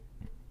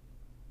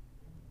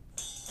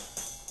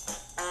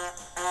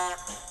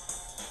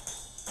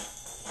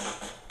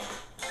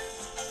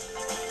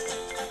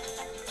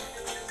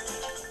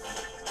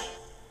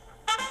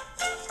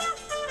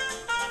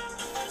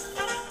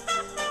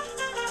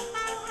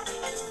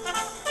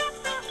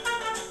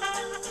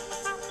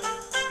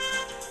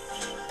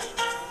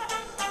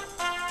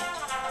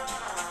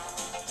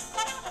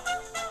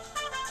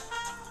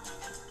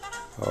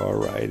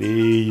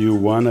Alrighty, you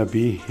wanna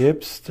be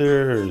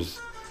hipsters.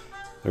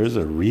 There's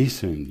a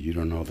reason you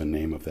don't know the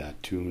name of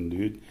that tune,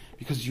 dude.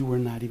 Because you were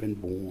not even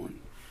born.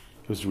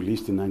 It was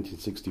released in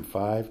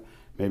 1965.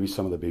 Maybe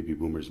some of the baby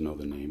boomers know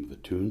the name of the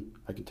tune.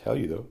 I can tell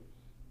you though.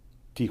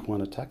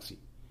 Tijuana Taxi.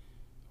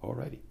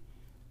 Alrighty.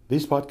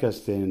 This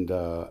podcast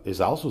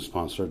is also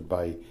sponsored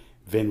by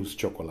Venus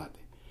Chocolate.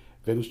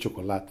 Venus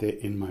Chocolate,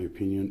 in my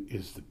opinion,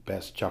 is the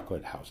best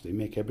chocolate house. They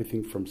make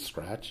everything from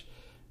scratch,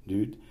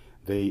 dude.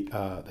 They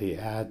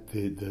add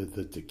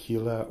the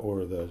tequila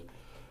or the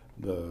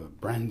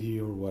brandy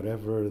or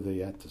whatever.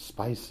 They add the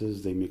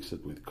spices. They mix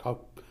it with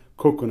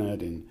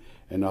coconut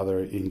and other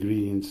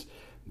ingredients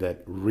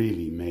that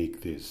really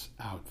make this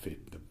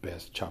outfit the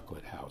best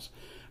chocolate house.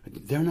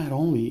 But they're not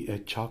only a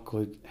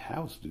chocolate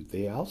house, dude.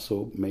 They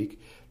also make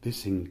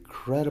this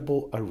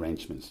incredible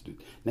arrangements,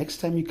 dude. Next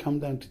time you come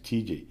down to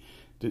TJ,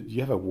 dude,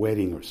 you have a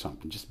wedding or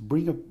something, just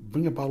bring a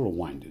bottle of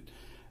wine, dude.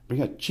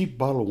 Bring a cheap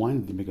bottle of wine,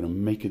 and they're going to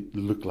make it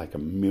look like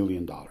 $1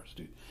 million,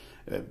 dude.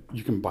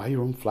 You can buy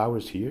your own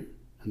flowers here,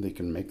 and they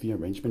can make the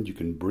arrangement. You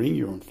can bring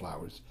your own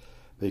flowers.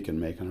 They can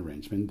make an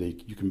arrangement.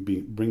 You can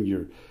bring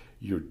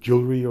your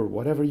jewelry or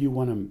whatever you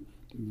want to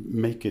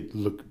make it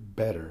look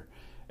better,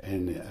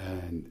 and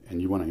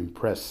you want to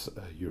impress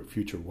your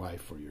future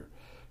wife or your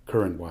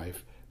current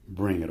wife.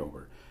 Bring it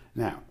over.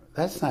 Now,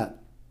 that's not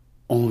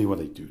only what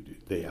they do,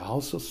 dude. They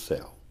also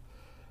sell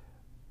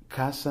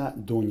Casa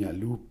Doña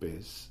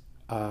Lupe's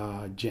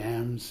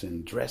jams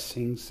and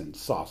dressings and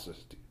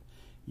sauces, dude.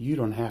 You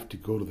don't have to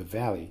go to the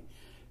valley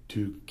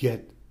to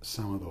get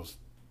some of those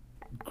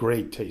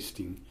great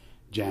tasting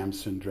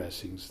jams and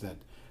dressings that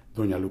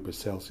Doña Lupe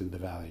sells in the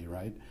valley,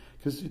 right?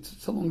 Because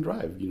it's a long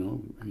drive, you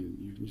know. I mean,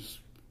 you can just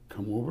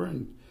come over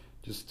and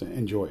just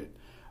enjoy it.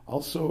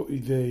 Also,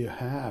 they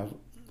have,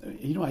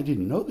 you know, I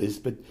didn't know this,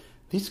 but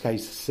these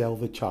guys sell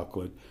the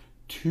chocolate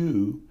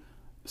to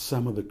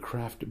some of the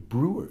craft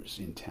brewers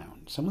in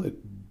town. Some of the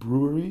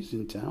breweries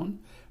in town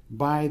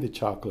buy the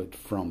chocolate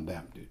from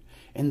them, dude.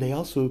 And they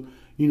also,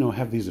 you know,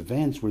 have these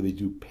events where they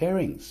do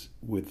pairings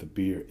with the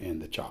beer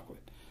and the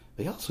chocolate.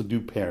 They also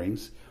do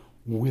pairings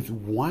with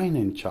wine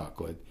and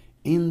chocolate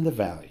in the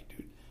valley,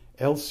 dude.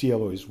 El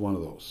Cielo is one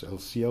of those. El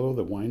Cielo,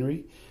 the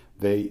winery,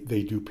 they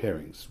do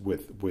pairings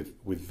with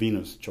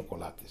Venus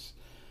Chocolates.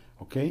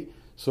 Okay?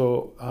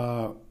 So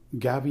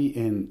Gabi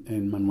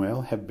and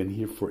Manuel have been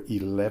here for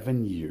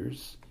 11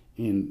 years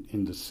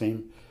in the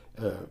same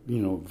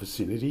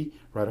vicinity,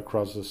 right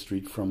across the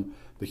street from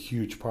the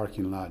huge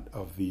parking lot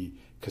of the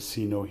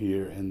casino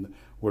here and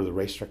where the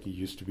racetrack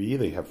used to be.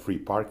 They have free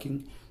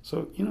parking.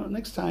 So, you know,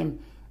 next time,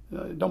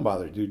 don't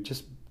bother, dude.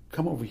 Just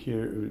come over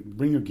here,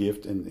 bring your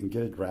gift and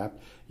get it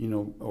wrapped, you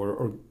know,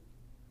 or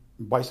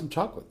buy some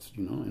chocolates,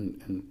 you know,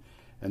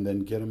 and then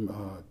get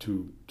them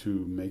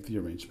to make the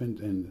arrangement,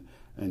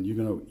 and you're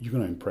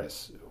gonna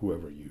impress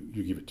whoever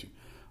you give it to.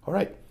 All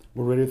right,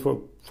 we're ready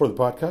for the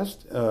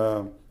podcast.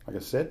 Like I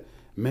said,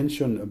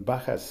 mention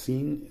Baja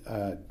Scene,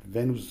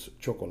 Venus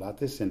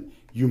Chocolates, and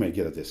you may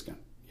get a discount.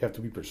 You have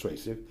to be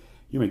persuasive.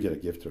 You may get a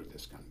gift or a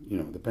discount, you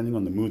know, depending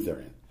on the mood they're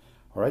in.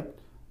 All right,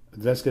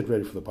 let's get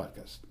ready for the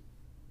podcast.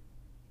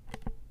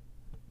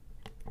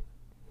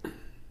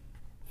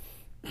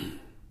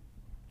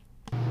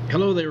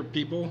 Hello there,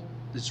 people.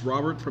 This is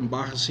Robert from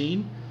Baja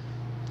Scene.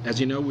 As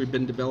you know, we've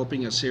been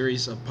developing a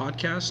series of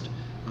podcasts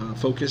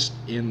focused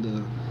in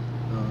the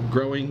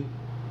growing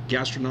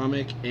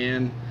gastronomic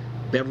and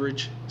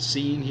beverage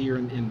scene here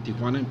in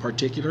Tijuana in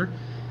particular.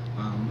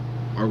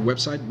 Our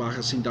website,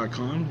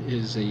 bajascene.com,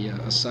 is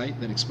a site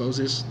that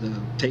exposes the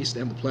taste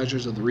and the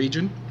pleasures of the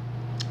region.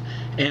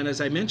 And as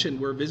I mentioned,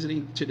 we're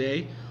visiting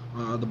today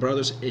the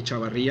brothers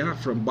Echavarria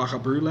from Baja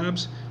Brew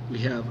Labs. We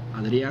have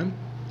Adrian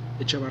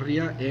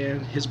Echavarria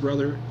and his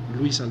brother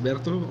Luis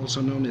Alberto,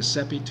 also known as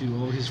Cepi to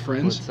all his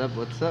friends.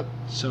 What's up?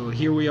 So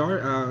here we are,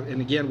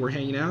 and again we're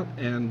hanging out,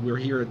 and we're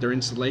here at their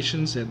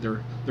installations at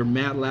their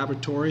mad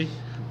laboratory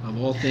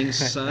of all things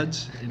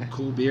suds and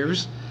cool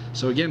beers.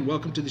 So again,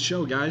 welcome to the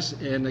show, guys.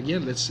 And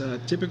again, let's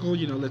typical.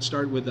 You know, let's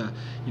start with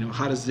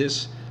how does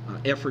this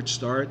effort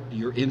start?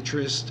 Your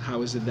interest?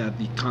 How is it that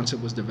the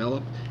concept was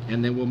developed?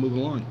 And then we'll move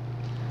along.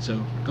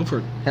 So go for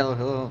it.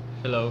 Hello.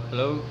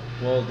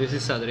 Well, this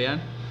is Adrian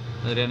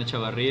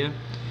Echavarria,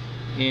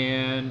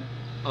 and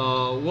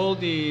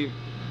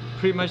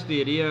pretty much the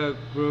idea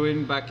grew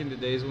in back in the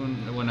days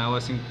when I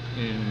was in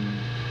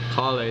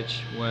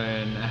college,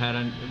 when I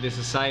had this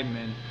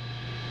assignment,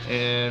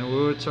 and we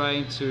were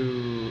trying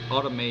to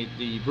automate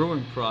the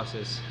brewing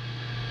process.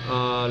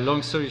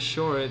 Long story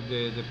short,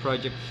 the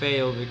project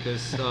failed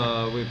because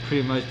we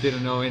pretty much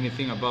didn't know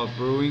anything about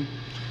brewing.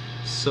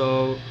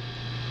 So,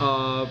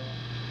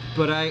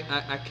 but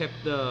I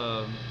kept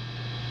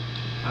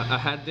I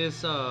had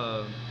this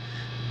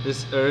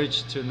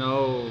urge to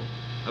know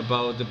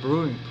about the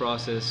brewing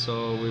process,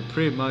 so we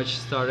pretty much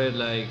started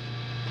like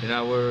in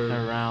our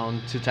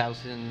around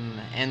 2000,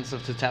 ends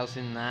of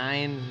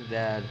 2009,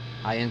 that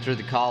I entered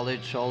the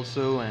college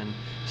also and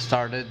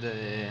started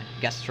the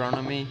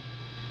gastronomy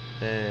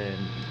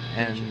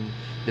and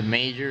the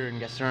major in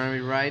gastronomy,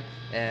 right?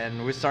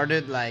 And we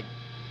started like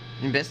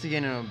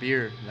investigating on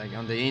beer, like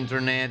on the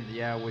internet.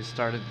 Yeah, we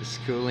started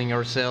schooling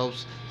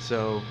ourselves.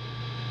 So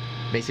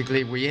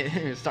basically, we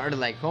started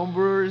like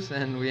homebrewers,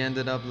 and we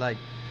ended up like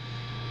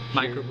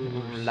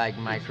Microbrewers. like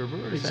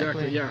microbrewers.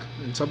 Exactly. Yeah,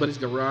 in somebody's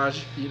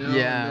garage, you know.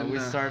 Yeah, and then, we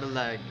started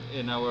like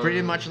In our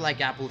pretty much like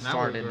Apple in our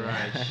started.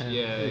 garage.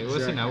 Yeah, it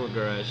was in Exactly. our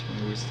garage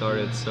when we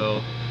started. So,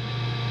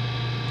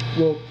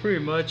 well,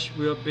 pretty much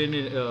we have been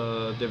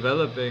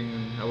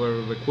developing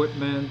our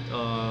equipment,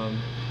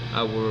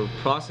 our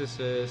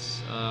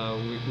processes.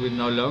 We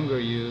no longer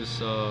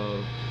use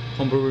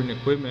homebrewing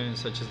equipment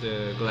such as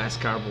the glass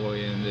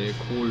carboy and the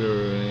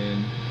cooler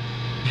and.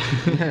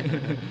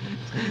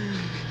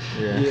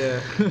 Yeah.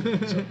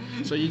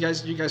 So you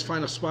guys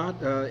find a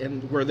spot,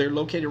 and where they're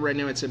located right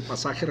now, it's in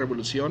Pasaje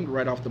Revolución,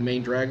 right off the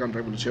main drag on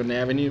Revolución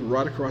Avenue,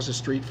 right across the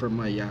street from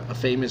a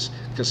famous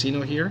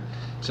casino here.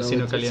 So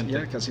Casino it's- Caliente.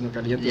 Yeah, Casino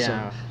Caliente.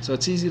 Yeah. So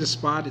it's easy to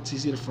spot, it's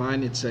easy to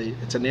find. It's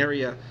an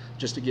area,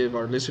 just to give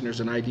our listeners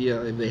an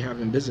idea if they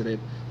haven't visited.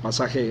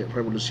 Pasaje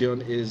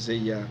Revolución is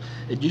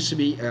it used to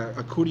be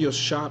a curious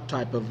shop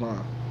type of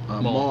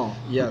mall.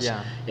 Yes.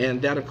 Yeah.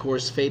 And that, of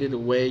course, faded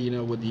away, you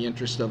know, with the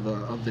interest of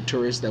the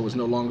tourist that was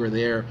no longer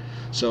there.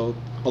 So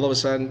all of a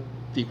sudden,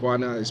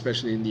 Tijuana,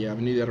 especially in the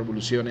Avenida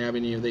Revolución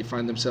Avenue, they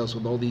find themselves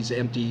with all these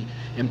empty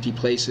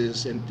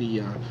places,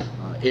 empty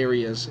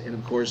areas, and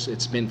of course,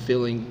 it's been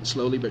filling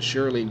slowly but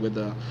surely with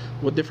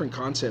different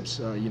concepts.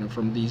 You know,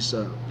 from these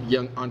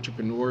young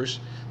entrepreneurs,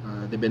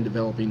 they've been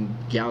developing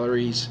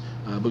galleries,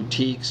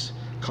 boutiques,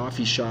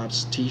 coffee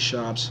shops, tea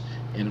shops,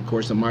 and of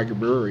course the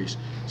microbreweries.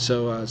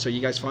 So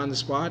you guys find the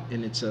spot,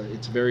 and it's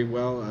very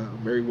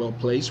well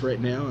placed right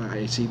now.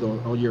 I see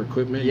all your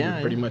equipment. Yeah,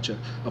 You're pretty much a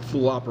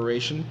full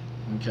operation.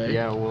 Okay.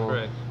 Yeah, well,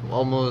 Correct.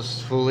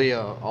 almost fully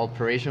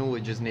operational. We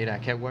just need a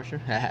cat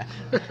washer.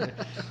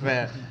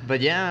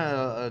 but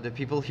yeah, the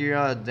people here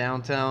at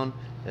downtown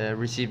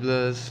received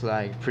us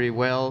like pretty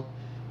well.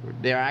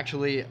 There are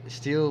actually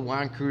still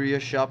one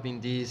curious shop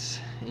in this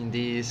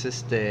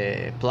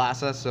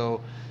plaza,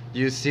 so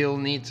you still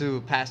need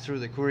to pass through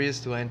the Curious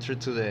to enter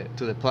to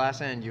the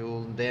plaza, and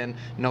you'll then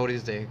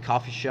notice the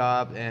coffee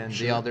shop and the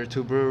Sure. other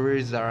two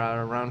breweries that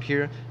are around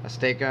here,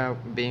 Azteca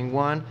being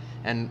one,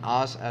 and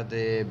us at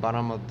the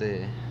bottom of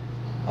the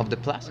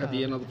plaza. At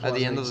the end of the At the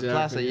plaza, end of the exactly,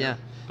 plaza, yeah. yeah.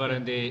 But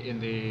in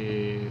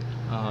the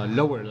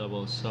lower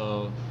level,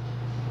 so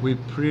we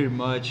pretty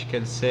much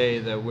can say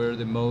that we're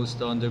the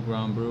most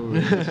underground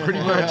brewery. Pretty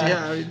much,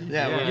 yeah. I mean,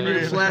 Yeah, you we're need a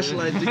pretty-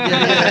 flashlight to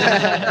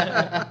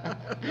get it.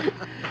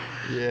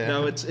 Yeah.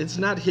 No, it's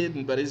not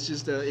hidden, but it's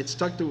just it's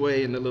tucked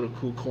away in a little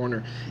cool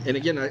corner. And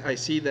again, I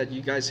see that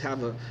you guys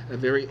have a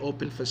very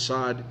open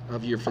facade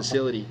of your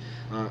facility.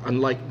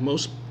 Unlike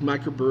most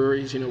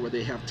microbreweries, you know, where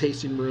they have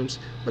tasting rooms,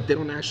 but they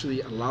don't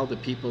actually allow the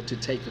people to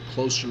take a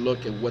closer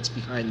look at what's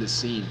behind the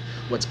scene,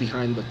 what's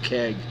behind the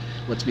keg,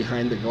 what's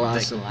behind the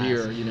glass The of glass.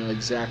 beer. You know,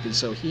 exactly.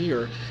 So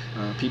here,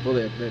 people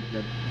that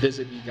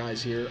visit you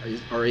guys here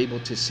are able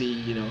to see,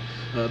 you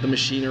know, the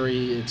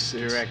machinery. It's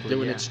Directly,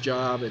 doing yeah. its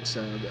job. It's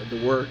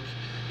the work,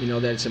 you know,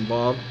 that's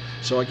involved.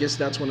 So I guess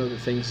that's one of the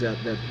things that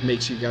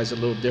makes you guys a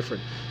little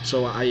different.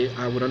 So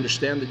I would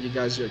understand that you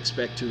guys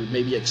expect to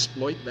maybe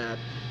exploit that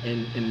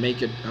and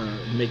make it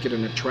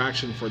an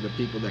attraction for the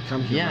people that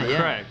come here. Yeah, right? yeah.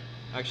 Correct.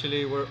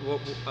 Actually, we're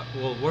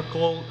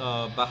called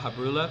Baja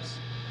Brew Labs,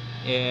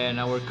 and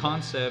our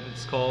concept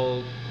is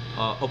called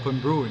open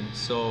brewing.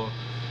 So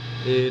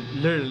it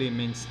literally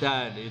means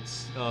that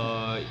it's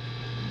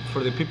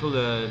for the people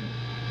that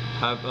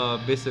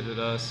have visited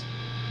us.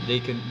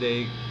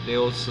 They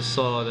also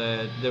saw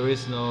that there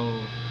is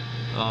no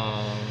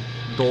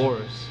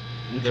doors.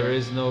 There Okay.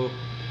 is no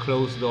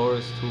closed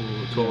doors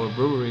to our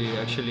brewery.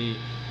 Actually,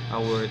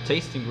 our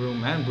tasting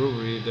room and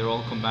brewery, they're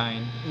all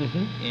combined.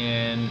 Mm-hmm.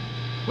 And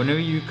whenever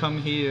you come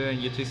here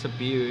and you taste a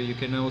beer, you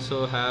can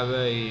also have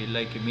a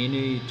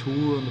mini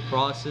tour on the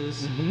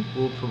process. Mhm.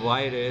 We'll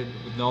provide it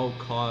with no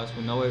cost,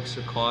 with no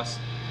extra cost.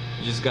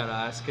 You just gotta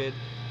ask it,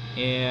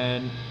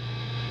 and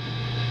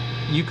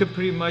you can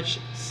pretty much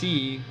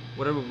see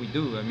whatever we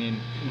do. I mean,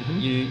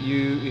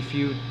 Mhm.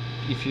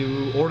 if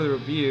you order a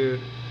beer,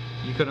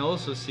 you can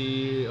also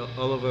see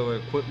all of our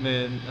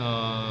equipment,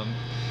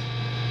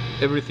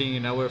 everything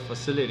in our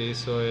facility.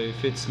 So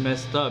if it's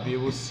messed up, you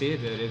will see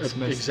that it's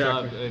messed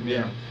Exactly. up. I mean,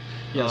 Yeah.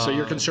 Yeah. So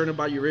you're uh, concerned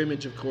about your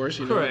image, of course.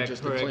 You know, Correct,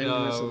 just correct. the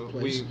cleanliness of the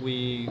place.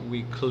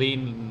 We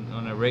clean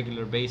on a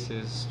regular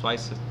basis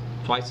twice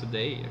a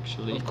day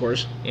actually. Of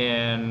course.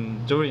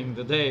 And during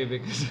the day,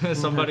 because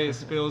somebody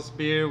spills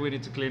beer, we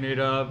need to clean it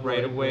up right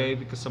Right, away right.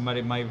 because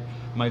somebody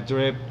might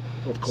drip.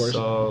 Of course.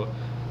 So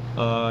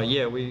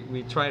yeah,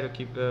 we try to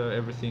keep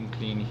everything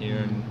clean here.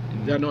 And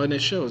Yeah, no, and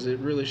it shows. It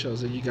really shows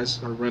that you guys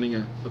are running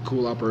a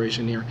cool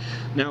operation here.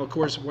 Now, of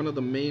course, one of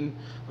the main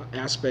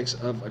aspects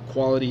of a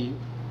quality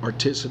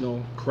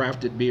artisanal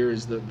crafted beer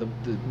is the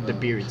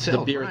beer itself,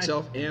 the beer right.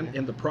 itself,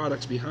 and the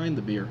products behind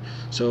the beer.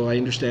 So I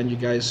understand you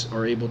guys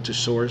are able to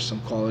source some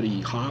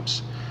quality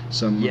hops,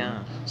 some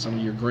Yeah. some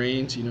of your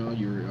grains, you know,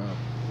 your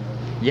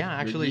Yeah, your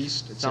actually,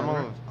 yeast, some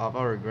etc.? of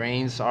our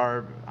grains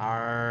are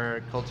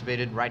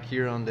cultivated right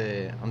here on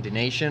the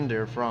nation.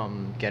 They're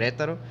from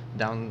Querétaro,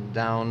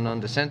 down on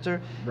the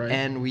center, Right.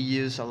 and we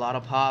use a lot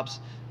of hops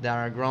that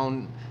are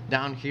grown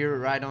down here,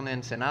 right on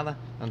Ensenada,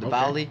 on the Okay.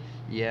 valley.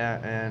 Yeah,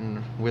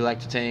 and we like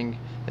to thank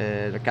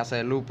the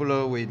Casa de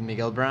Lúpulo with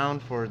Miguel Brown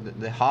for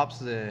the hops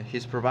that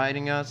he's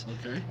providing us,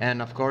 Okay. and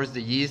of course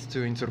the yeast to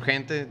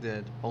Insurgente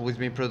that always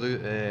been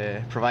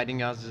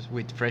providing us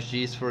with fresh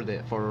yeast for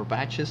our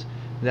batches.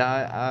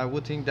 Yeah, I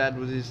would think that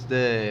is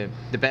the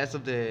best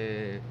of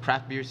the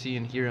craft beer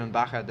scene here in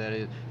Baja.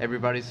 That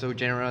everybody's so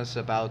generous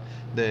about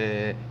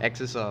the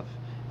excess of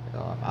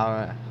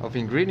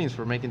ingredients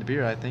for making the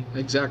beer, I think.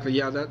 Exactly.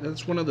 Yeah,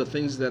 that's one of the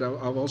things that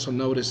I've also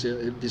noticed.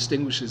 It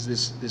distinguishes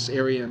this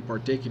area in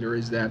particular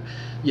is that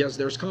yes,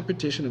 there's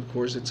competition. Of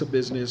course, it's a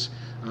business.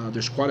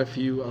 There's quite a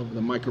few of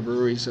the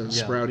microbreweries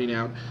sprouting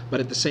out, but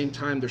at the same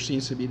time, there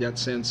seems to be that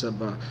sense of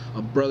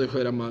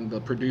brotherhood among the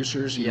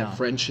producers. You know,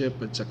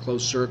 friendship. It's a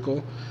close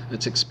circle.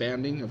 It's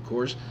expanding, of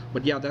course.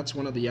 But yeah, that's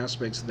one of the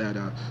aspects that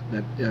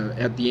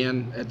at the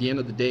end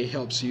of the day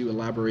helps you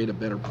elaborate a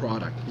better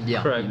product.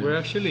 Yeah, Correct. You know. We're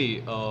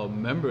actually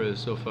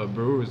members of a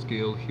Brewers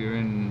Guild here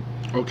in,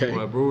 Okay.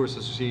 or a Brewers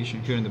Association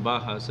here in the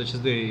Baja, such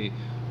as the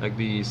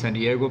San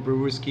Diego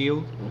Brewers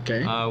Guild.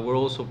 Okay. We're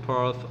also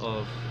part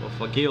of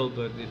a guild,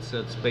 but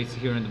it's based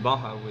here in the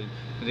Baja.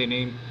 They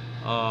name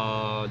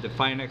the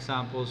fine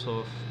examples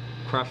of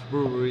craft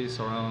breweries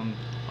around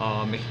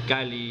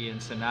Mexicali,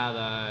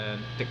 Ensenada,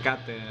 and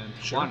Tecate, and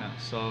Tijuana.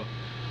 Sure.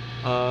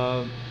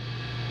 So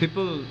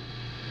people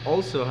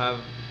also have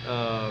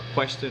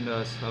questioned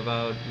us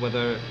about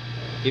whether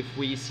if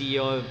we see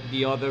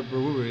the other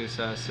breweries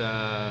as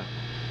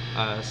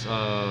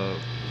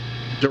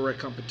Direct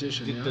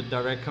competition. the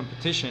direct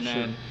competition, Sure.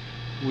 and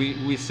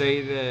we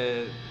say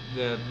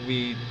that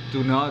we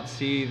do not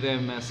see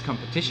them as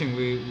competition.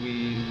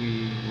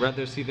 We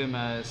rather see them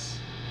as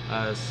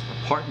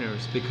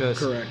partners, because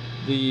Correct.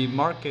 the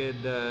market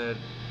that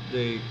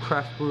the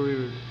craft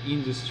brewery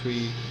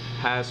industry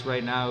has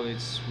right now,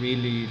 it's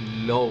really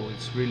low.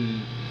 It's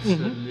a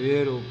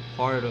little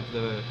part of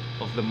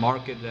the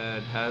market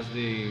that has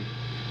the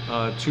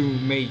two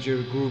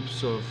major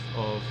groups of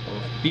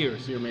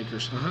beers. Beer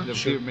makers. The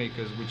Sure. beer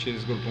makers, which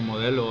is Grupo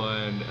Modelo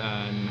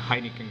and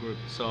Heineken Group.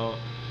 So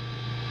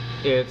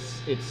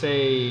it's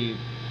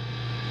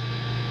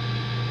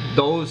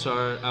those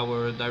are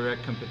our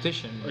direct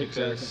competition,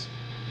 because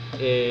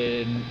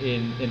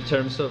in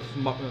terms of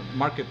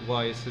market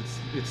wise,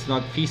 it's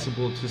not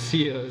feasible to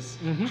see us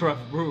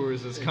craft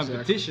brewers as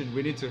competition.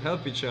 We need to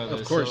help each other.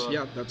 Of course, so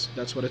yeah,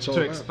 that's what it's all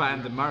to about.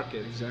 expand the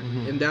market.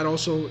 Exactly. And that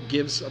also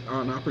gives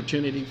an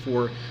opportunity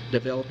for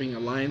developing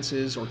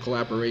alliances or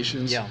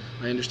collaborations. Yeah.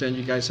 I understand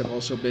you guys have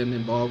also been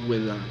involved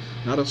with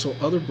not also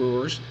other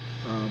brewers,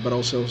 but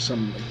also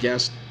some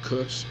guest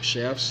cooks,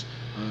 chefs,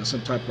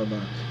 some type of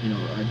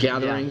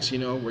gatherings,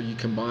 where you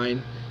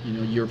combine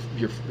your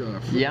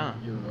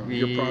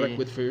your product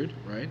with food,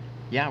 right?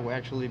 Yeah, we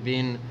actually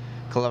been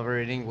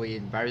collaborating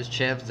with various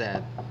chefs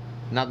that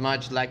not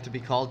much like to be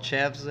called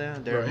chefs.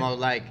 They're Right. more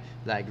like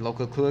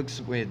local cooks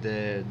with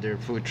their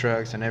food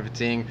trucks and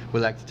everything. We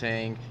like to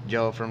thank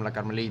Joe from La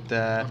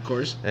Carmelita, Of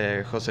course.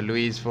 Jose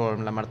Luis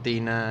from La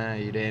Martina,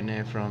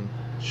 Irene from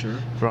Sure.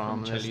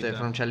 from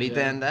Chalita,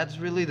 Yeah. and that's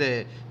really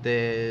the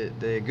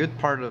good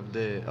part of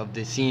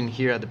the scene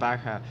here at the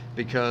Baja,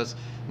 because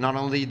not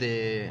only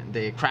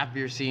the craft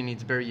beer scene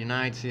is very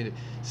united,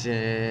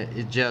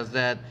 it's just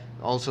that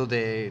also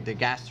the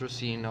gastro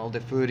scene, all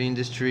the food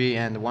industry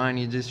and the wine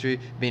industry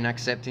been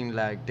accepting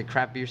the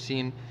craft beer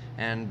scene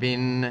and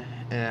been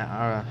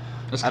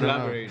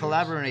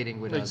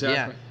collaborating with us. Yeah,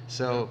 Exactly.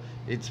 so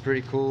it's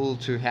pretty cool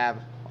to have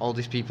all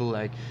these people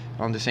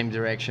on the same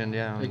direction.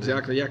 Yeah,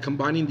 Exactly. Yeah,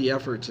 combining the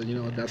efforts, and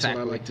that's what I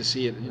Exactly. like to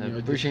see it.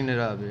 Pushing it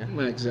up.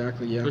 Yeah.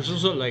 Exactly. Yeah. There's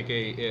also like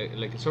a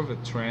sort of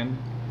a trend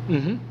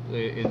Mm-hmm.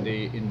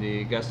 in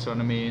the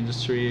gastronomy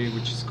industry,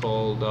 which is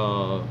called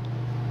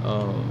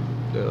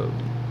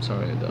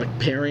Like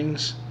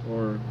pairings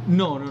or.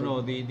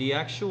 No. The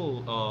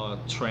actual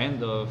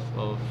trend of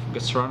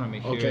gastronomy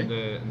here Okay.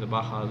 in the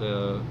Baja,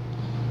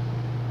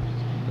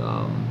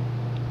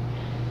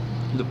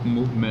 the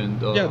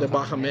movement of Yeah, the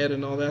Baja Med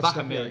and all that Baja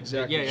stuff. Med. Yeah,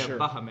 exactly. Yeah, Sure.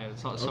 Baja Med.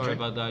 Sorry Okay.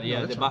 about that. No, Yeah,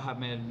 that's the fine. Baja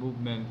Med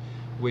movement,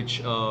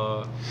 which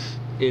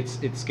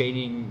it's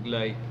gaining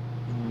like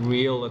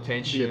real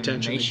attention,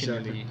 attention, nationally.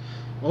 exactly.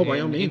 Oh, by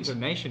all and means.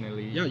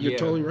 internationally. Yeah, you're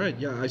totally right.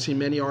 Yeah, I've seen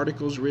many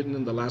articles written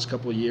in the last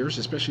couple of years,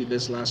 especially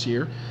this last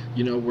year,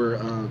 where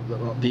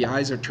the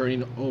eyes are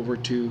turning over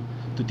to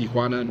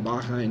Tijuana and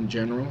Baja in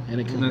general, and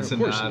it can, of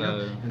course,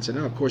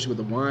 Ensenada, of course, with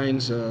the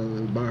wines,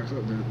 Baja,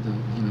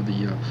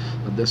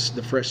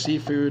 the fresh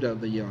seafood,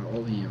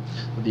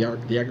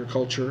 the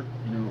agriculture,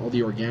 all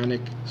the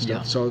organic stuff.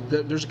 Yeah. So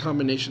there's a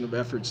combination of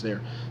efforts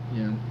there.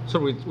 Yeah. So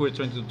we're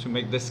trying to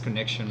make this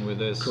connection with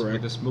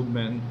Correct. this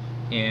movement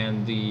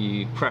and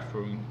the craft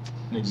brewing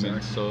movement,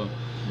 Exactly.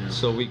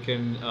 so we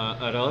can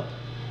add up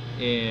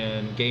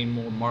and gain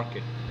more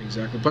market.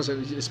 Exactly. Plus,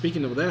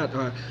 speaking of that,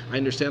 I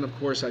understand, of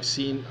course, I've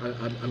seen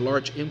a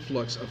large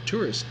influx of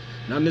tourists.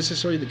 Not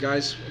necessarily the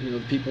guys, the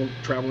people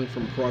traveling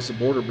from across the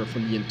border, but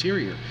from the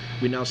interior.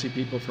 We now see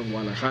people from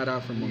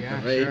Guadalajara, from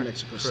Monterrey,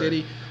 Mexico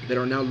City, that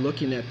are now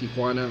looking at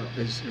Tijuana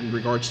in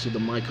regards to the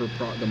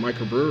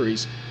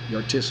microbreweries, the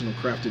artisanal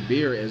crafted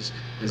beer as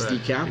the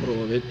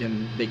capital of it,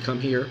 and they come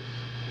here,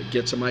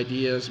 get some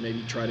ideas,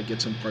 maybe try to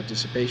get some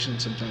participation,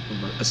 some type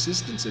of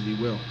assistance, if you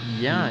will.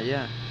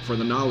 Yeah. For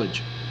the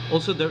knowledge.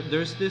 Also,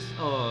 there's this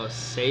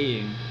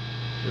saying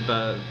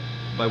about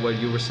by what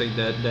you were saying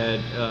that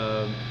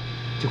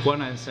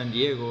Tijuana and San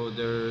Diego,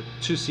 they're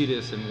two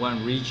cities in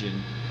one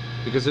region,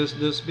 because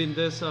there's been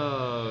this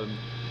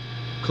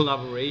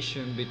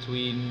collaboration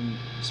between,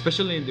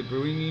 especially in the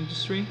brewing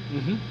industry,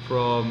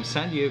 from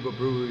San Diego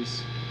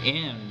breweries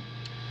and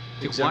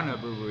Tijuana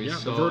breweries. Yeah,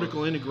 so the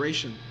vertical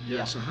integration.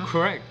 Yes. Yeah,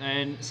 correct.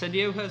 And San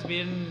Diego has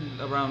been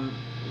around,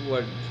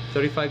 what,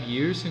 35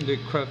 years in the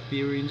craft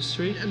beer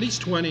industry? At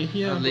least 20,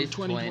 yeah. At least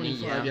 20,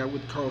 25, yeah.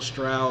 With Carl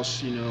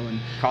Strauss, and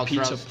Carl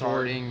Pizza Strauss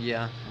starting, Port, and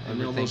all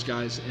everything. those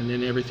guys, and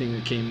then everything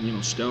that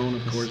came, Stone,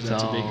 of course,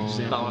 that's a big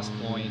example. Ballast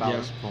Point.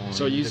 Ballast Point,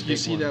 So you the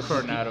see big that,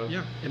 Coronado.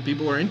 yeah, and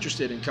people are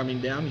interested in coming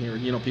down here,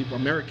 people,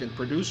 American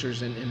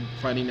producers, and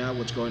finding out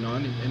what's going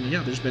on, and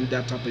yeah, there's been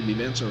that type of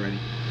events already.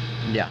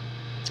 Yeah.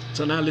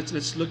 So now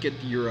let's look at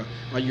your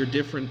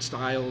different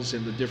styles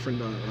and the different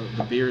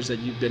the beers that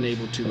you've been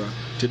able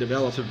to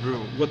develop. To brew.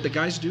 What the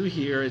guys do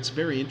here, it's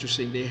very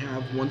interesting. They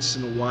have once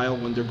in a while,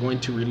 when they're going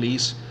to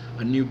release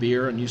a new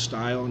beer, a new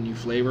style, a new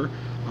flavor,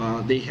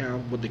 they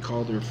have what they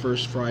call their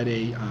First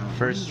Friday.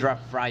 First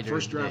Draft Friday.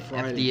 First Draft the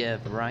Friday.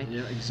 FDF, right?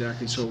 Yeah,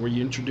 exactly. So were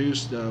you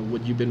introduced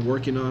what you've been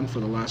working on for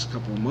the last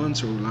couple of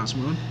months or last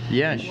month?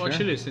 Yeah, Well, sure.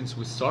 actually, since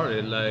we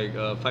started, like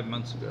 5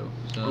 months ago.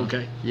 So.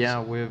 Okay.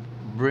 Yeah, we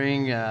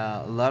bring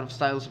a lot of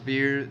styles of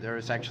beer.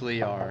 There's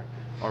actually our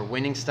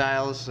winning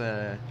styles.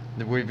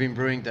 We've been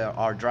brewing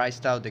our dry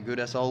stout, the good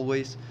as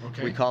always,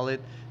 Okay. we call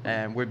it,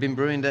 and we've been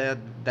brewing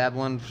that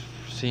one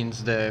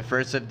since the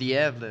first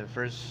FDF, the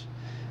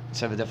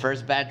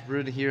first batch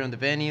brewed here on the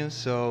venue.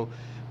 So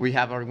we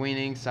have our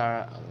winnings,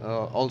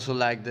 also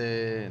like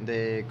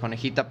the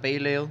Conejita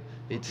Pale Ale.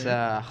 It's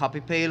a hoppy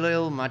pale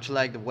ale, much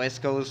like the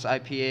West Coast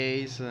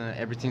IPAs,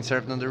 everything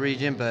served on the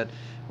region, but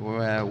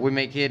we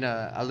make it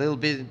a little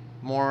bit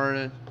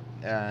more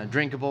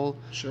drinkable,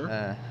 Sure.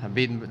 a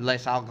bit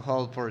less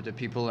alcohol for the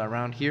people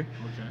around here.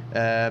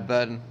 Okay.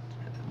 But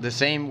the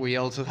same, we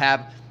also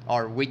have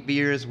our wheat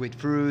beers with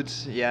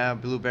fruits,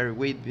 blueberry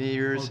wheat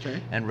beers,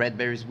 and red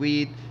berries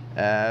wheat.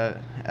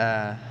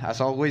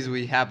 As always,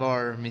 we have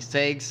our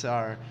mistakes,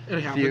 our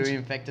few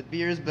infected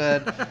beers,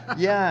 but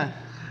yeah,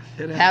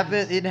 it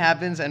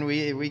happens, and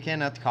we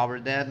cannot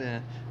cover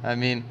that. I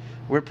mean,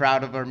 we're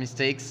proud of our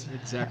mistakes.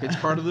 Exactly, it's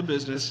part of the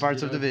business.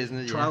 Parts of the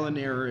business. Trial and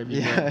error, if you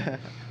will. Yeah.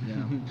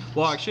 Yeah.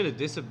 Well, actually,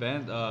 this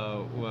event,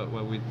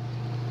 what we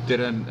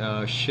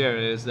didn't share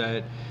is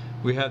that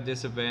we have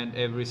this event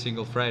every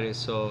single Friday.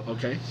 So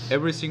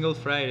every single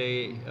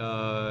Friday,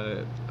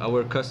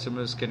 our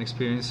customers can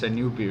experience a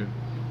new beer.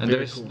 And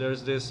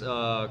there's this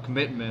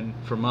commitment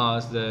from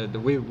us that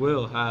we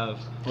will have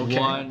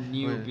one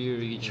new beer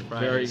each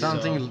Friday.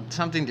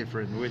 Something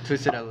different. We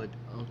twist it out.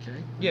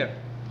 Okay. Yeah.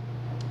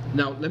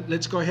 Now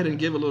let's go ahead and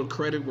give a little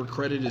credit where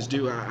credit is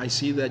due. I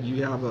see that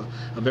you have a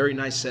very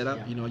nice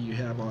setup. You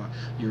have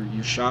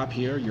your shop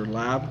here, your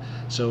lab.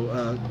 So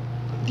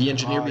the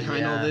engineer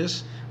behind all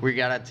this. We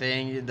gotta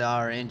thank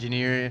our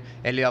engineer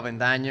Elio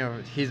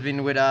Avendaño. He's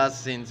been with us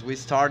since we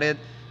started.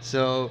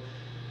 So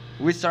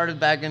we started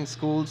back in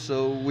school,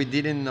 so we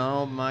didn't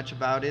know much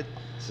about it.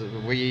 So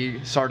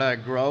we sort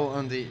of grew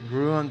on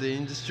the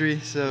industry.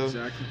 So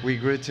we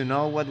grew to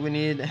know what we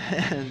need,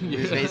 and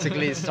we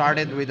basically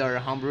started with our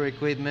homebrew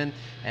equipment.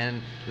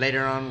 And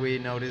later on, we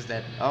noticed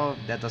that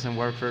that doesn't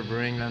work for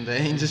brewing on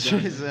the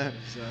industry.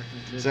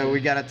 So we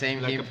gotta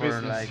thank him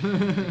for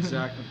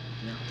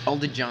all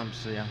the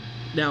jumps. Yeah.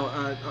 Now,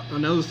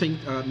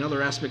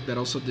 another aspect that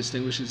also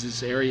distinguishes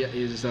this area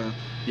is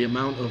the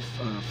amount of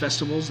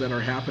festivals that are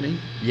happening.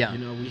 Yeah.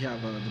 We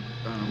have the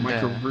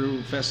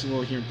Microbrew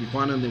Festival here in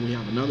Tijuana, and then we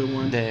have another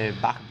one. The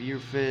Baja Beer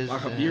Fest.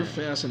 Baja Beer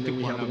Fest, and then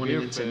we have the one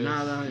in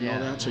Ensenada and all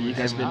that. So you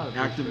guys been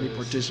actively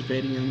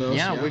participating in those?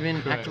 Yeah, we've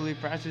been actively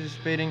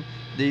participating.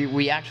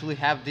 We actually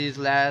have this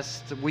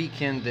last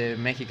weekend, the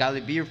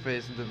Mexicali Beer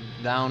Fest,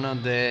 down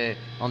on the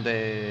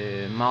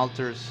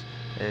malters,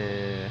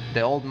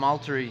 the old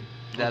maltery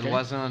that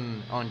was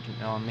on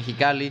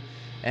Mexicali,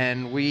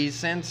 and we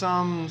sent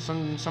some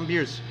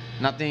beers.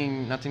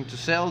 Nothing to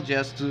sell,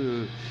 just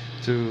to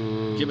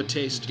give a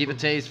taste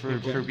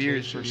for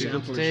beers, for people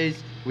to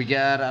taste. We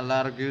got a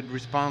lot of good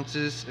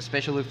responses,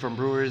 especially from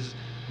brewers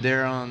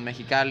there on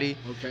Mexicali.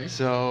 Okay.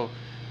 So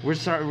we're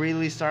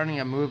really starting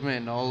a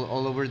movement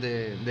all over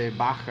the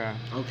Baja,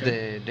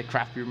 Okay. the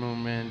craft beer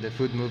movement, the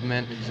food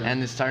movement, Exactly.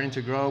 and it's starting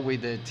to grow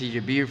with the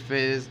TJ Beer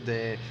Fest,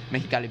 the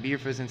Mexicali Beer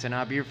Fest,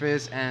 Ensenada Beer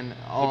Fest, and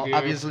Beer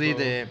obviously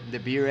Expo. the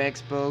beer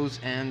expos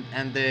and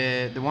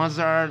the ones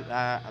that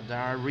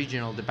are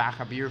regional, the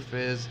Baja Beer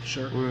Fest.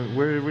 Sure.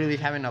 We're really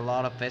having a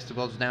lot of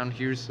festivals down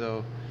here,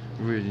 so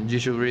you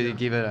should really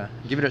Yeah.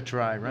 give it a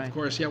try, right? Of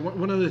course, yeah.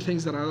 One of the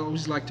things that I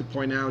always like to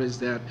point out is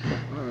that,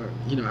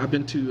 I've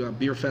been to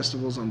beer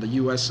festivals on the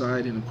U.S.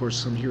 side, and of course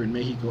some here in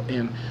Mexico.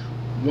 And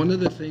one of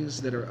the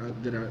things that are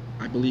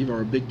I believe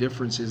are a big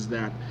difference is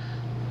that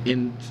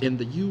in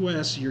the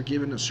U.S. you're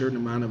given a certain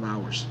amount of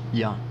hours.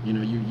 Yeah.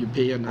 You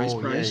pay a nice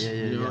Oh, yeah, price,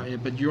 yeah.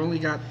 but you only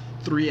got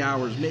 3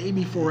 hours,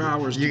 maybe 4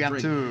 hours You to got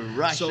drink. to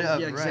rush so, up,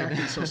 yeah, exactly.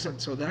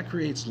 right? So that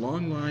creates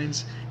long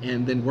lines,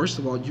 and then worst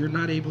of all, you're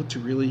not able to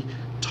really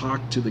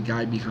talk to the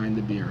guy behind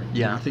the beer. And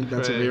Yeah. I think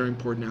that's a Right. very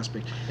important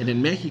aspect. And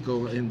in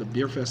Mexico, in the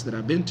beer fest that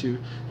I've been to,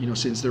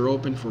 since they're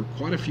open for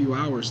quite a few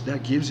hours,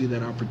 that gives you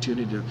that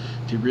opportunity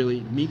to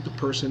really meet the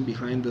person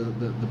behind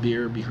the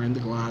beer, behind the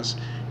glass,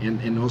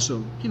 and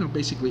also,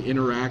 basically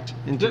interact.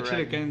 You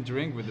actually can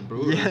drink with the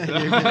brewers.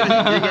 Yeah, you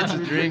get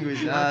to drink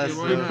with us.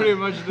 why You not? pretty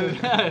much do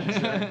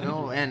that.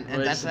 No, and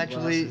Raise that's some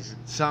actually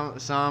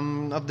glasses.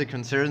 some of the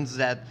concerns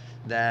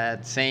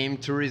that same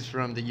tourists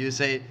from the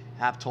USA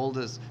have told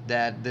us,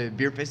 that the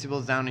beer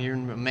festivals down here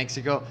in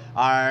Mexico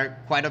are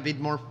quite a bit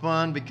more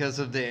fun because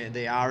of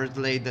the hours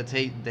late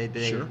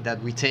Sure.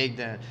 that we take.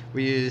 That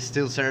we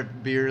still serve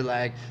beer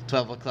like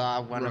 12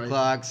 o'clock, 1 Right.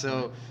 o'clock.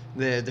 So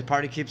the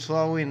party keeps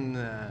flowing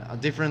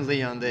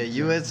differently on the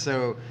US.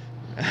 So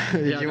Yeah,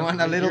 if you no, want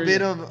I a little hear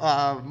bit you.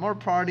 of more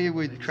party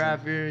with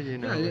craft beer, Yeah,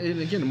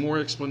 and again, more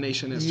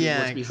explanation as to Yeah,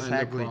 what's behind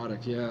exactly. the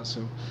product. Yeah,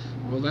 so,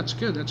 well, that's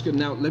good. That's good.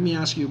 Now, let me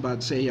ask you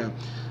about, say,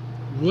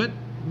 what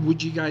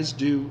would you guys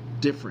do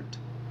different,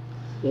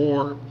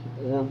 or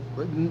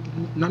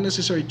not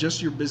necessarily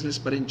just your business,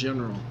 but in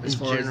general, In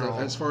general.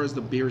 as far as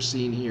the beer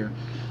scene here.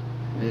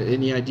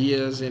 Any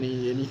ideas?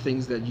 Any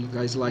things that you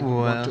guys want to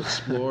Well.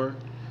 explore?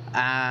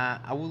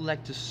 I would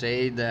like to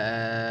say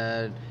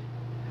that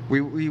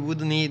we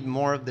would need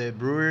more of the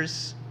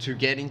brewers to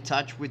get in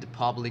touch with the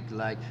public,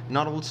 like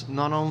not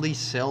only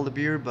sell the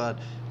beer, but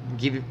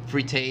give it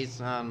free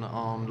taste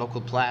on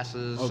local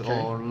plazas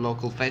Okay. or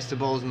local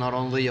festivals, not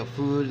only of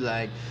food,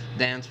 like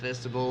dance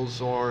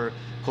festivals or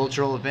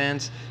cultural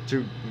events,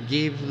 to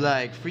give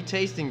like free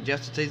tasting,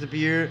 just to taste the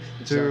beer,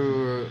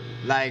 to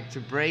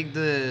break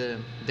the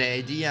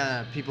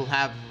idea people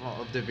have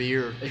of the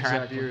beer, craft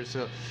Exactly. beer.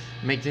 So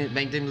make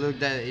them look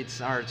that it's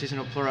our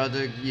artisanal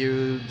product.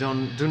 You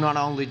do not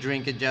only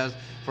drink it just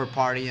for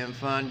party and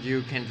fun.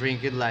 You can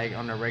drink it like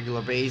on a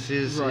regular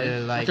basis, Right.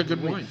 Like a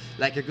good wine.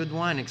 Like a good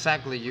wine,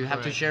 exactly. You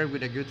have to Right. share it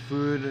with a good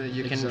food.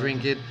 You can Exactly.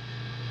 drink it.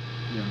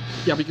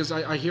 Yeah, because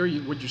I hear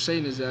you. What you're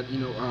saying is that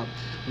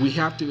we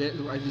have to,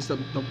 at least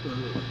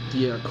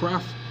the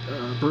craft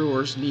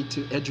brewers need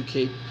to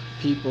educate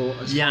people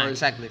as Yeah, far as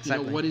exactly.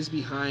 what is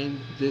behind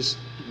this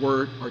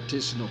word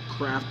artisanal,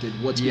 crafted.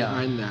 What's Yeah.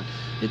 behind that?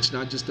 It's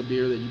not just a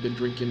beer that you've been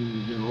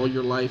drinking all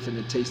your life and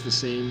it tastes the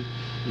same.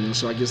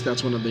 So I guess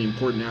that's one of the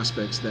important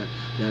aspects that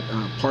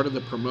part of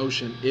the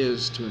promotion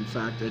is to in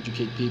fact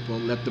educate people,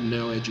 let them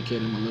know, educate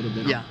them a little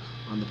bit Yeah.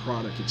 on the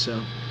product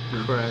itself.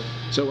 Yeah. Correct.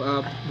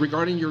 So,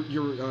 regarding your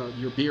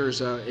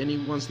beers, any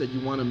ones that you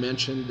want to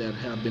mention that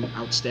have been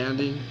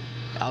outstanding,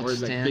 or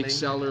like big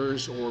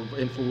sellers,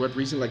 and for what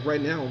reason? Like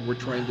right now, we're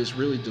trying this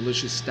really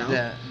delicious stout.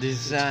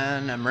 This is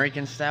an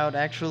American stout,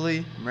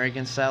 actually.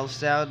 American style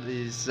stout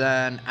is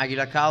an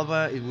Águila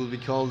Calva. It will be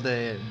called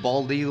the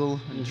Bald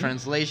Eagle in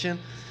translation.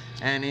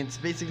 And it's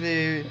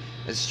basically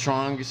a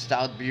strong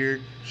stout beer,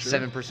 Sure.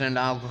 7%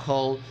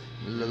 alcohol,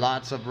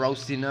 lots of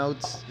roasty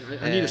notes.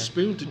 I need a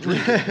spoon to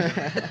drink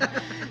it.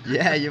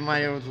 Yeah, you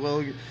might as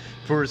well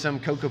pour some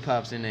Cocoa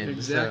Puffs in it. so-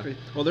 Exactly.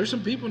 Well, there's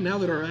some people now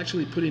that are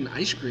actually putting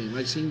ice cream.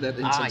 I've seen that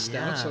in some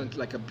stouts, yeah.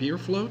 like a beer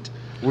float.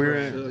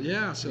 We're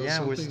So we're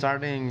something-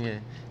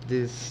 starting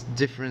this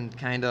different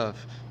kind of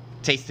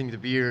tasting the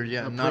beer.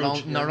 Yeah,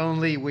 Approach, not yeah.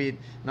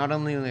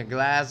 only in a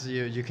glass.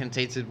 You can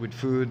taste it with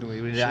food,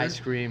 with Sure. ice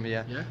cream.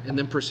 Yeah. Yeah, and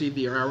then perceive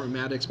the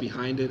aromatics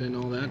behind it and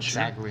all that.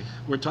 Sure. Exactly.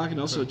 We're talking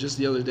also just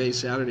the other day,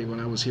 Saturday, when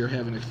I was here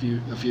having a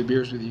few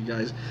beers with you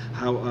guys,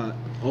 how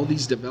all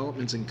these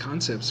developments and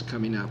concepts are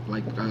coming up.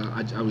 Like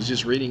I was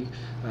just reading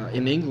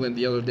in England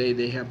the other day,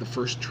 they have the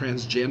first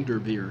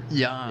transgender beer.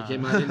 Yeah. It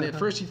came out, and at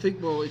first you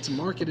think, well, it's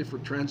marketed for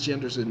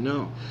transgenders, and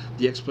no,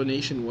 the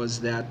explanation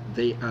was that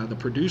the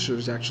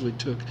producers actually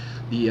took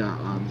the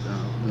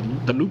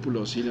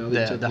lúpulos,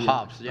 they took The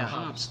hops, the yeah.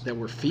 hops that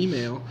were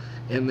female,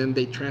 and then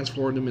they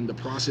transformed them in the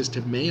process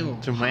to male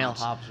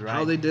hops, right?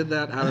 How they did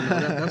that, I don't know.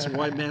 That's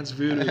white man's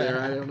voodoo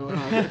there. I don't know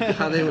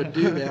how they would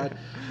do that.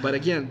 But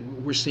again,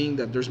 we're seeing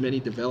that there's many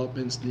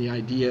developments, the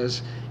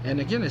ideas, and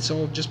again, it's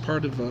all just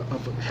part of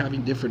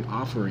having different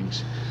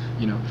offerings.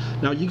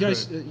 Now you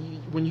guys,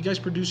 when you guys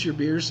produce your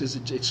beers, is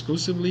it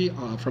exclusively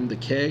from the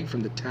keg,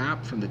 from the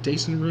tap, from the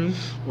tasting room,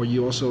 or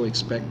you also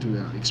expect to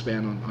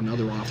expand on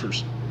other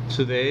offers?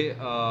 today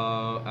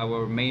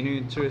our main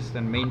interest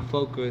and main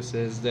focus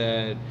is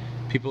that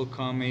people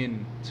come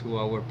in to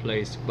our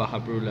place, to Baja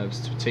Brew Labs,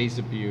 to taste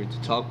the beer,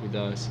 to talk with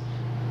us,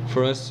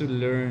 for us to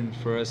learn,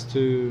 for us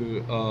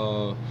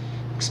to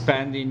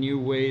expand in new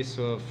ways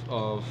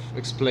of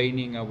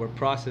explaining our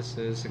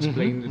processes,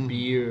 explaining the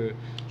beer.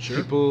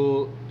 Sure.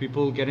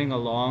 People getting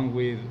along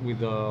with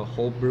the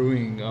whole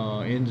brewing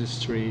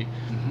industry,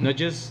 not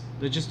just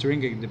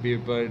drinking the beer,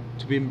 but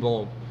to be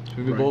involved,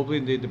 Right.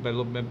 in the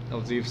development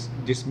of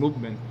this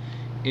movement.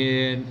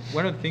 And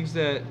one of the things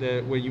that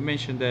when you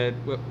mentioned that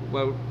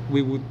what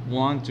we would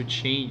want to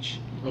change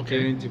Okay.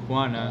 here in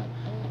Tijuana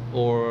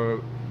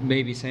or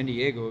maybe San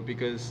Diego,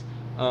 because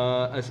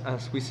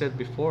as we said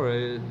before,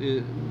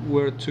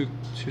 we're two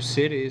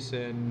cities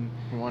and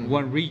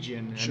one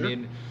region. Sure. I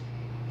mean,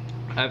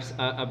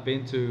 I've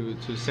been to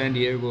San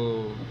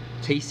Diego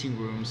tasting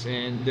rooms,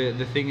 and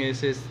the thing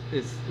is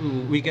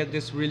we get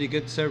this really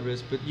good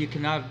service, but you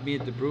cannot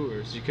meet the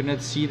brewers. You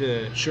cannot see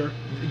Sure.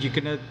 you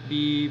cannot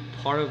be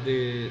part of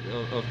the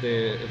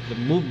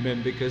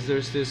movement, because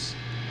there's this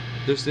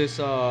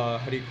how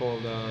do you call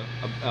it,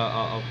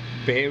 a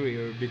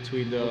barrier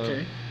between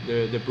Okay.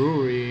 the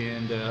brewery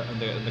and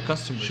the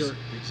customers. Sure,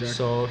 exactly.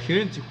 So here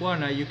in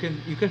Tijuana, you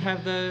can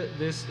have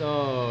this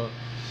uh,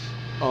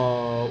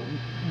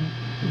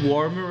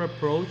 warmer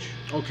approach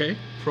Okay.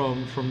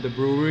 from the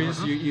breweries.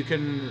 Uh-huh. You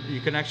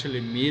can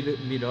actually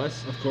meet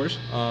us. Of course.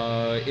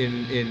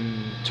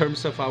 In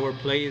terms of our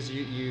plays,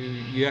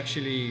 you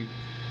actually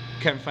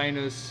can find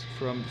us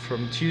from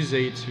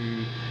Tuesday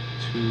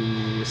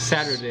to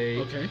Saturday.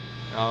 Okay.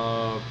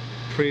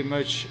 Pretty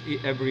much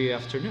every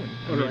afternoon.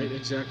 I All mean, right.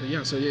 Exactly.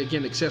 Yeah. So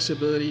again,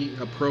 accessibility,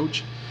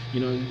 approach.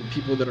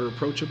 People that are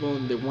approachable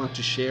and they want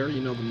to share.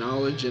 The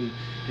knowledge and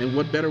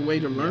what better way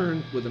to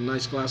learn with a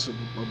nice glass of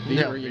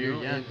beer.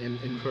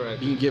 And Correct.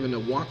 being given a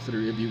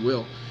walkthrough, if you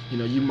will.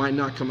 You might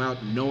not come out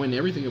knowing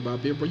everything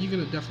about beer, but you're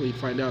gonna definitely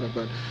find out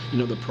about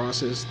the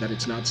process, that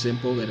it's not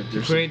simple, that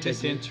there's some create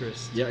this technique.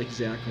 interest. Yeah.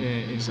 Exactly.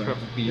 In exactly.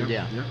 craft beer.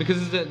 Yeah.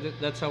 Because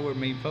that's our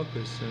main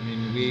focus. I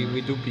mean, we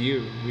do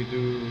beer.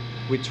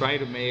 We try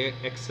to make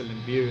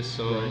excellent beer.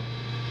 So. Right.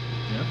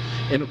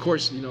 Yeah. And of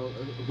course,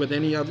 with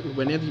any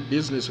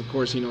business, of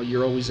course,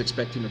 you're always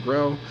expecting to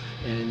grow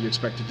and you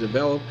expect to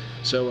develop.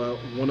 So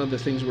one of the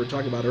things we were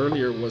talking about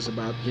earlier was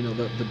about,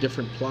 the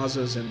different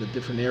plazas and the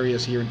different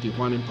areas here in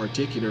Tijuana in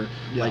particular,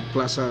 like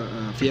Plaza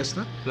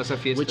Fiesta,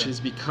 which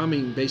is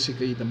becoming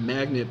basically the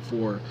magnet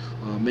for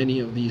many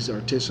of these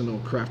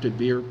artisanal crafted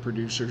beer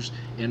producers.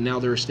 And now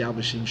they're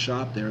establishing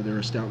shop there.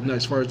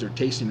 As far as their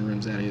tasting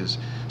rooms, that is.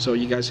 So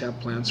you guys have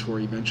plans for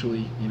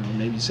eventually,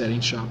 maybe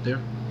setting shop there?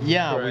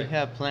 Yeah, we Correct.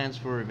 have plans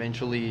for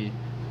eventually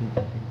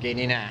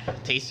getting a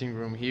tasting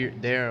room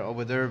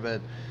over there, but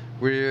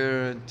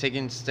we're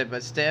taking step by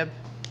step.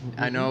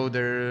 I know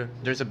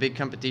there's a big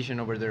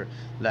competition over there,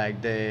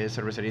 like the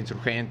Cervecería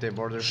Insurgente,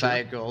 Border Sure.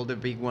 Cycle, all the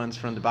big ones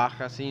from the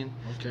Baja scene.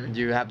 Okay.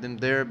 You have them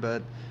there,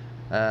 but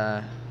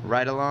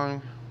right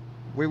along,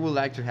 we would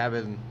like to have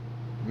it.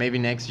 Maybe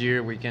next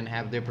year we can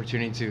have the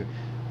opportunity to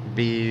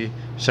be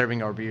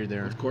serving our beer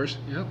there. Of course,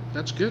 yeah,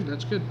 that's good.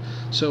 That's good.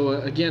 So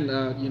again,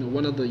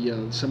 one of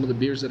the some of the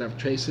beers that I've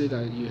tasted,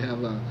 you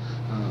have a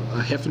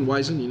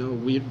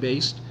Hefeweizen, wheat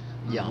based.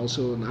 Yeah.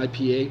 Also an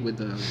IPA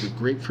with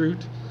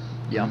grapefruit.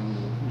 Yeah.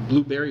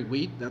 Blueberry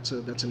wheat. That's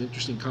an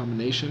interesting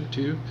combination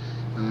too.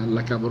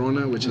 La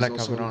Cabrona, which is La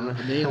also Cabrona.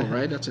 an ale,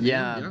 right? That's an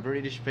Yeah, ale. Yeah.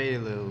 British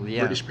Pale Ale. Yeah.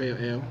 British Pale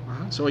Ale.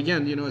 So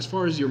again, as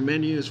far as your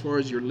menu, as far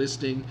as your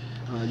listing,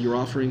 your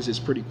offerings is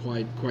pretty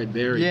quite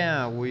varied.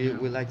 Yeah, we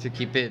like to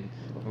keep it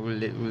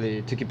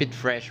to keep it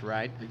fresh,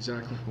 right?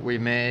 Exactly.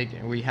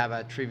 We have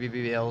a 3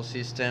 BBL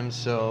system,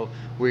 so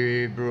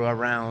we brew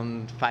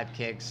around 5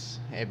 kegs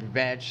every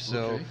batch, so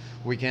Okay.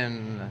 we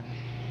can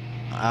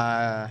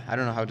I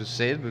don't know how to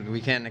say it, but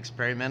we can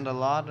experiment a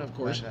lot. Of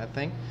course. I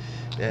think.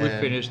 We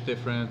finished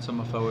some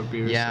of our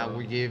beers. Yeah, so.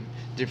 we give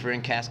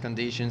different cask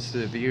conditions to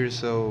the beer,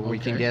 so we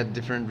can Okay. get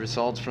different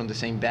results from the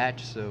same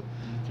batch. So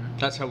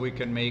That's how we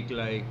can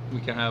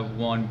have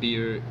one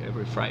beer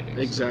every Friday.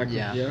 so. Exactly.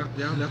 Yeah.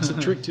 Yeah. That's the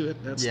trick to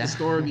it. That's Yeah. the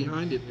story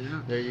behind it.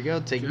 Yeah. there you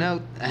go. Take Good.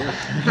 note.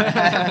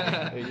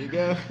 Yeah. There you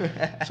go.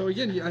 So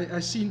again, I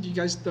seen you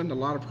guys done a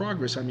lot of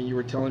progress. I mean, you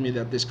were telling me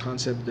that this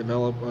concept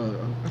developed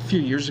a few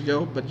years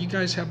ago, but you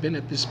guys have been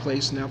at this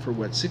place now for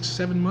what, 6,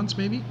 7 months,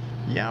 maybe?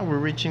 Yeah, we're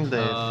reaching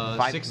the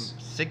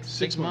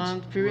six month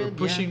months. period.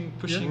 We're pushing.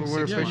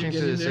 We're Yeah, pushing you get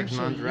to in the there, 6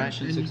 so, months, yeah,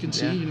 right? and you can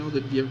see, Yeah.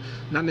 that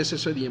not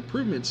necessarily the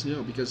improvements,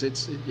 because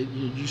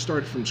you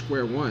started from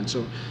square one,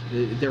 so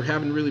there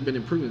haven't really been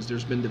improvements.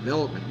 There's been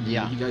development.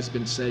 Yeah. You guys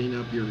been setting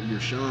up your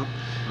shop,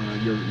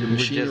 your We're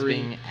just machinery.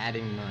 being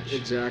adding much.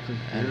 Exactly.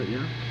 And- Yeah.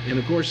 And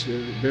of course, a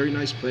very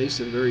nice place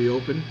and very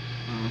open.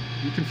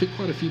 You can fit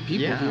quite a few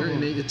people Yeah, here,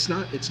 and well-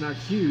 it's not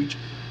huge,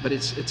 but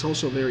it's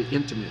also very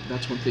intimate.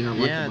 That's one thing I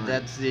like. Yeah, about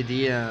that's the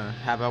idea.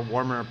 Have a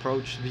warmer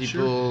approach to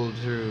people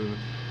to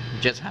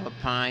just have a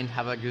pint,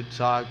 have a good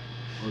talk,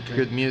 Okay.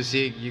 good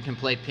music. You can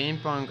play ping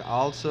pong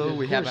also. Yeah, of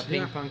we have a course,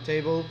 ping yeah. pong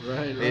table.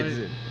 Right,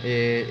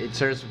 It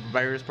serves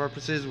various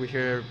purposes. We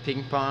hear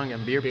ping pong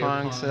and beer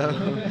pong. So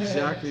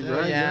Exactly, so,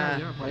 right. yeah,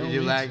 By all if you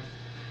means. like.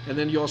 And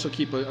then you also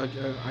keep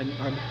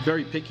I'm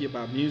very picky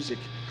about music,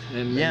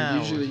 and Yeah,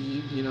 usually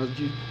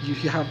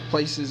you have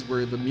places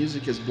where the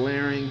music is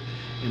blaring,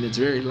 and it's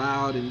very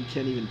loud, and you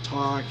can't even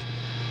talk.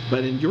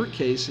 But in your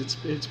case,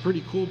 it's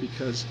pretty cool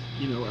because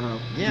you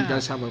Yeah.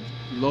 guys have a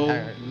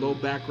low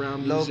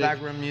background music. Low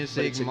background but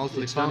music, it's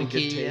mostly it's done in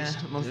good funky, yeah,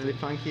 taste. mostly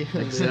funky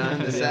Exactly, on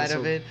the yeah, side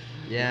of so- it.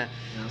 Yeah,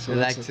 so we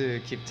that's like to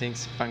keep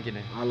things funky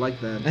now. I like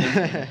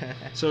that.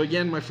 So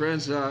again, my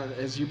friends,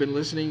 as you've been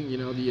listening, the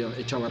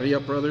Echavarria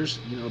Brothers,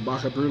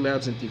 Baja Brew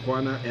Labs in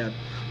Tijuana at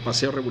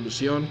Pasaje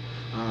Revolución.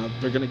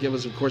 They're going to give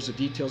us, of course, the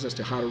details as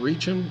to how to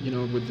reach them, through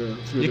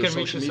You their can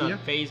reach social us media. on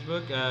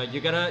Facebook. You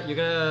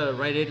gotta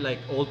write it like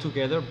all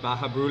together,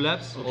 Baja Brew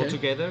Labs, all Okay.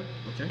 together,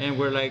 Okay. and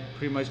we're like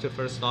pretty much the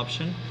first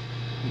option.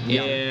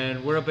 Yeah.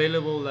 And we're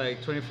available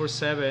like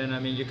 24/7. I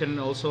mean, you can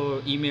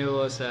also email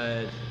us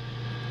at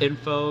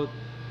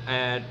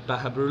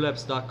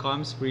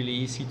info@bajabrewlabs.com. It's really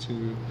easy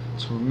to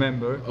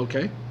remember.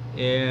 Okay.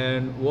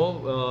 And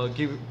we'll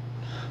give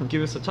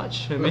us a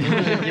touch. I mean,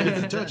 Give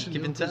it a touch.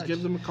 Keep in touch.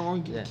 Give them a call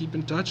and Yeah. keep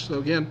in touch. So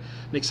again,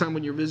 next time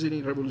when you're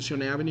visiting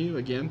Revolución Avenue,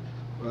 again,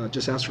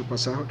 just ask for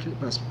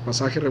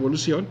Pasaje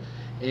Revolución,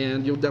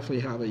 and you'll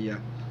definitely have a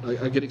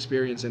good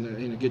experience and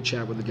a good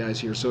chat with the guys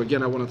here. So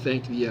again, I want to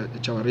thank the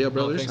Echavarria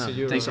Brothers, thanks to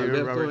you, Thanks to you,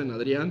 Alberto Robert. and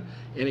Adrian,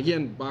 and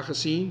again, Baja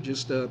Scene,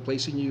 just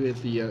placing you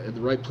at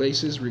the right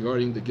places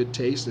regarding the good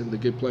taste and the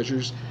good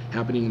pleasures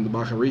happening in the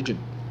Baja region.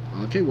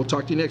 Okay, we'll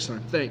talk to you next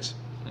time. Thanks.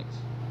 Thanks.